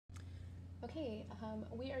Okay,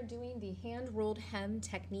 we are doing the hand-rolled hem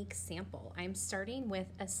technique sample. I'm starting with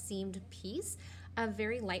a seamed piece of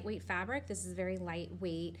very lightweight fabric. This is very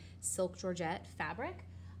lightweight silk georgette fabric.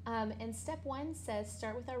 And step one says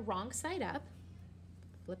start with our wrong side up,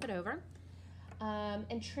 flip it over,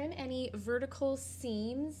 and trim any vertical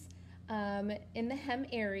seams in the hem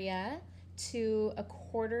area to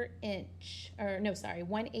 1/4 inch, or no, sorry,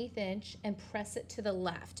 1/8 inch, and press it to the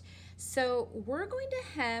left. So we're going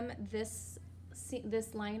to hem this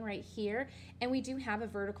line right here, and we do have a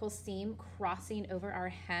vertical seam crossing over our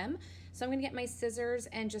hem. So I'm gonna get my scissors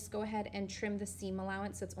and just go ahead and trim the seam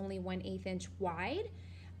allowance so it's only 1/8 inch wide,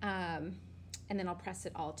 and then I'll press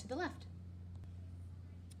it all to the left.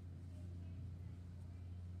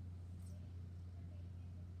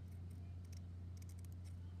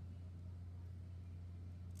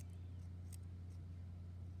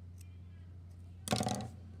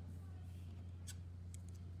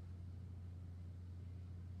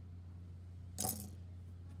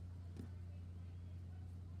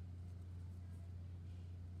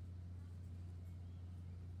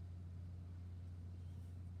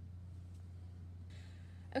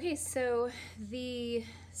 Okay, so the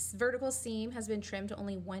vertical seam has been trimmed to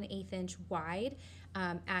only 1/8 inch wide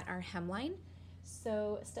at our hemline.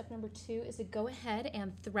 So step number 2 is to go ahead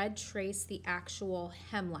and thread trace the actual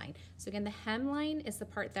hemline. So again, the hemline is the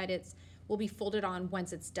part that will be folded on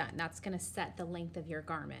once it's done. That's going to set the length of your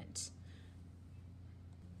garment.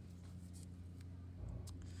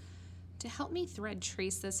 To help me thread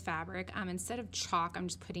trace this fabric, instead of chalk, I'm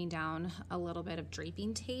just putting down a little bit of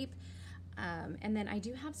draping tape. And then I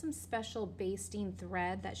do have some special basting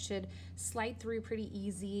thread that should slide through pretty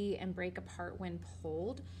easy and break apart when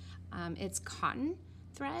pulled. It's cotton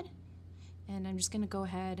thread, and I'm just going to go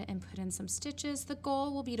ahead and put in some stitches. The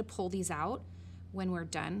goal will be to pull these out when we're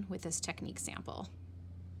done with this technique sample.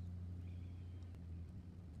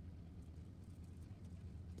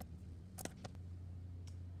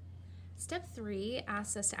 Step 3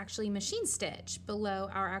 asks us to actually machine stitch below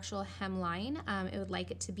our actual hemline. It would like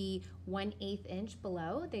it to be 1/8 inch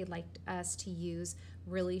below. They'd like us to use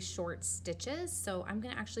really short stitches. So I'm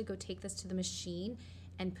gonna actually go take this to the machine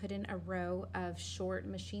and put in a row of short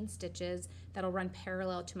machine stitches that'll run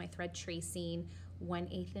parallel to my thread tracing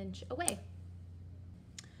 1/8 inch away.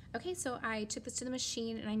 Okay, so I took this to the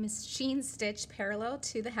machine and I machine stitched parallel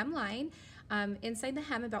to the hemline, inside the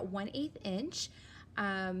hem about 1/8 inch.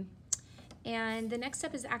 And the next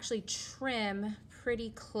step is actually trim pretty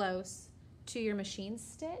close to your machine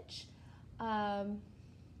stitch, about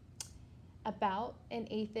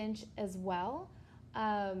 1/8 inch as well.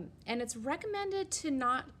 And it's recommended to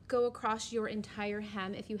not go across your entire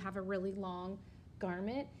hem if you have a really long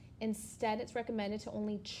garment. Instead, it's recommended to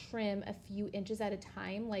only trim a few inches at a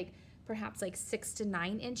time, like perhaps like 6 to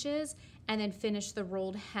 9 inches, and then finish the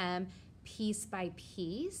rolled hem piece by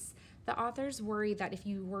piece. The authors worry that if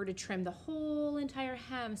you were to trim the whole entire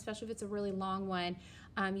hem, especially if it's a really long one,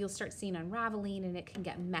 you'll start seeing unraveling and it can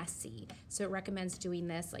get messy. So it recommends doing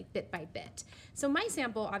this like bit by bit. So my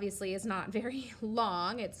sample obviously is not very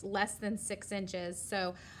long. It's less than 6 inches.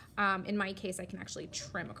 So in my case, I can actually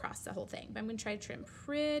trim across the whole thing. But I'm going to try to trim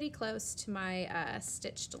pretty close to my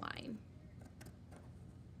stitched line.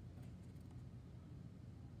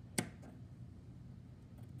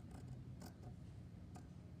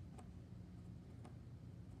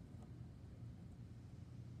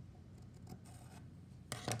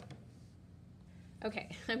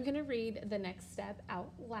 Okay, I'm gonna read the next step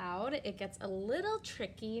out loud. It gets a little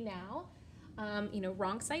tricky now.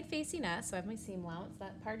 Wrong side facing us, so I have my seam allowance.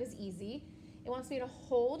 That part is easy. It wants me to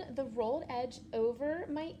hold the rolled edge over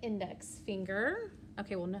my index finger.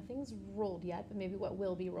 Okay, well, nothing's rolled yet, but maybe what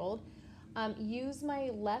will be rolled. Use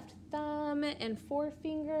my left thumb and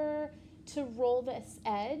forefinger to roll this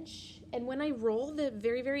edge. And when I roll the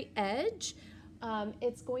very, very edge,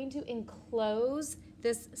 it's going to enclose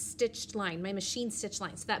this stitched line, my machine stitch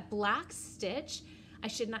line. So that black stitch I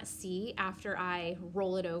should not see after I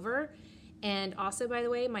roll it over. And also, by the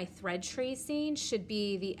way, my thread tracing should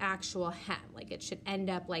be the actual hem. Like it should end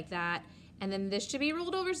up like that. And then this should be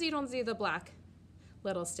rolled over so you don't see the black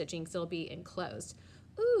little stitching, so it'll be enclosed.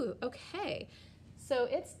 Ooh, okay. So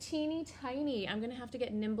it's teeny tiny. I'm gonna have to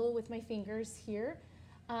get nimble with my fingers here.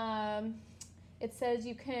 It says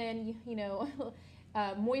you can,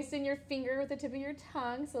 moisten your finger with the tip of your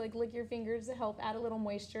tongue, so like lick your fingers to help add a little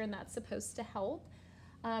moisture, and that's supposed to help.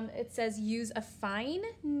 It says use a fine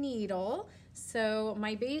needle. So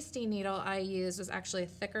my basting needle I used was actually a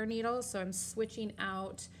thicker needle, so I'm switching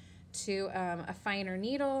out to a finer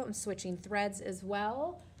needle. I'm switching threads as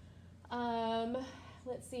well.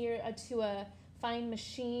 Let's see here, to a fine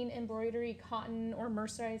machine embroidery cotton or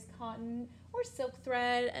mercerized cotton or silk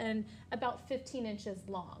thread, and about 15 inches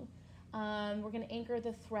long. We're going to anchor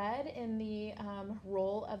the thread in the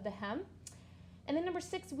roll of the hem. And then number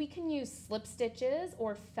 6, we can use slip stitches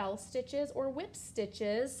or fell stitches or whip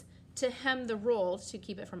stitches to hem the roll to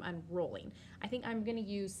keep it from unrolling. I think I'm going to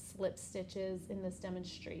use slip stitches in this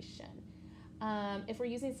demonstration. If we're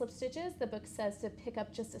using slip stitches, the book says to pick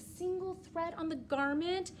up just a single thread on the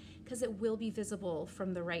garment because it will be visible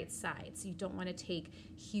from the right side. So you don't want to take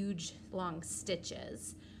huge long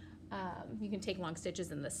stitches. You can take long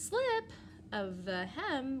stitches in the slip of the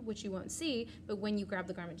hem, which you won't see, but when you grab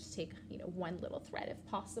the garment, just take, one little thread if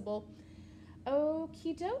possible.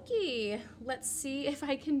 Okie dokie. Let's see if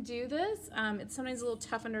I can do this. It's sometimes a little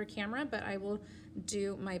tough under a camera, but I will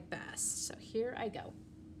do my best. So here I go.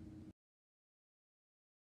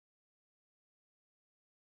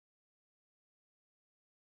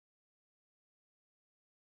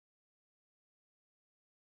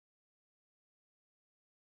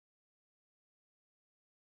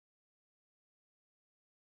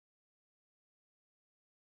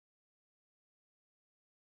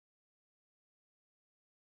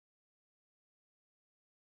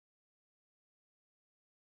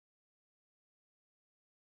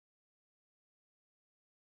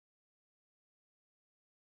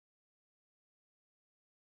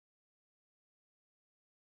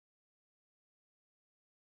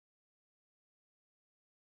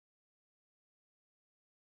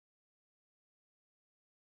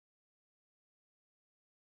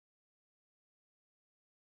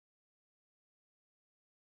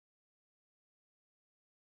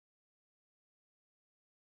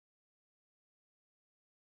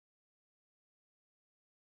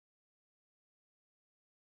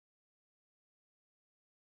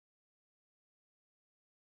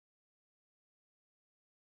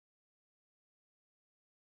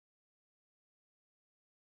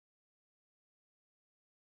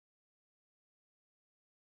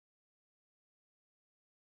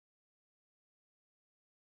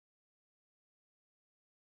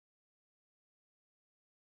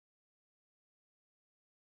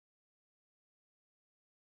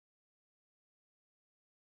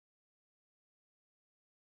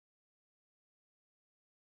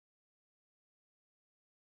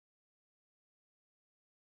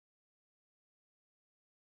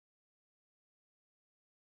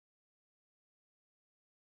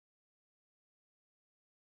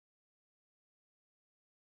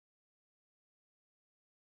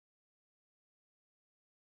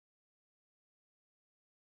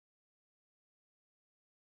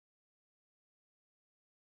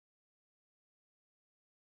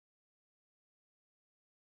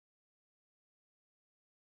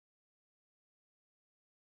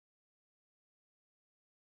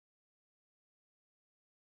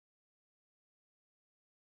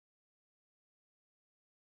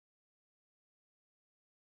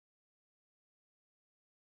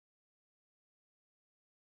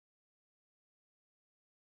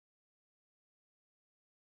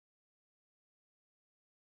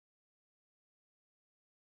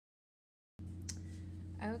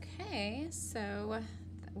 Okay, so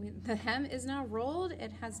the hem is now rolled.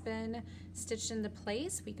 It has been stitched into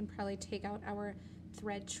place. We can probably take out our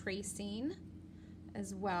thread tracing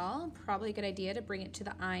as well. Probably a good idea to bring it to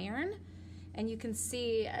the iron. And you can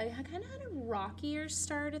see I kind of had a rockier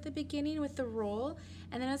start at the beginning with the roll,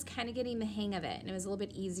 and then I was kind of getting the hang of it, and it was a little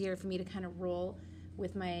bit easier for me to kind of roll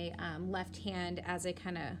with my left hand as I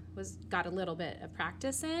kind of got a little bit of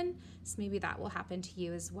practice in. So maybe that will happen to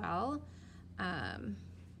you as well.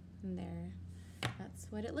 And there, that's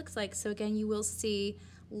what it looks like. So again, you will see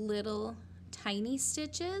little tiny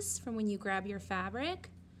stitches from when you grab your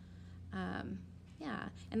fabric. Yeah,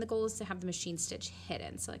 and the goal is to have the machine stitch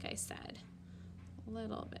hidden. So like I said, a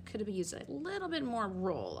little bit, could have used a little bit more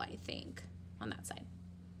roll, I think, on that side.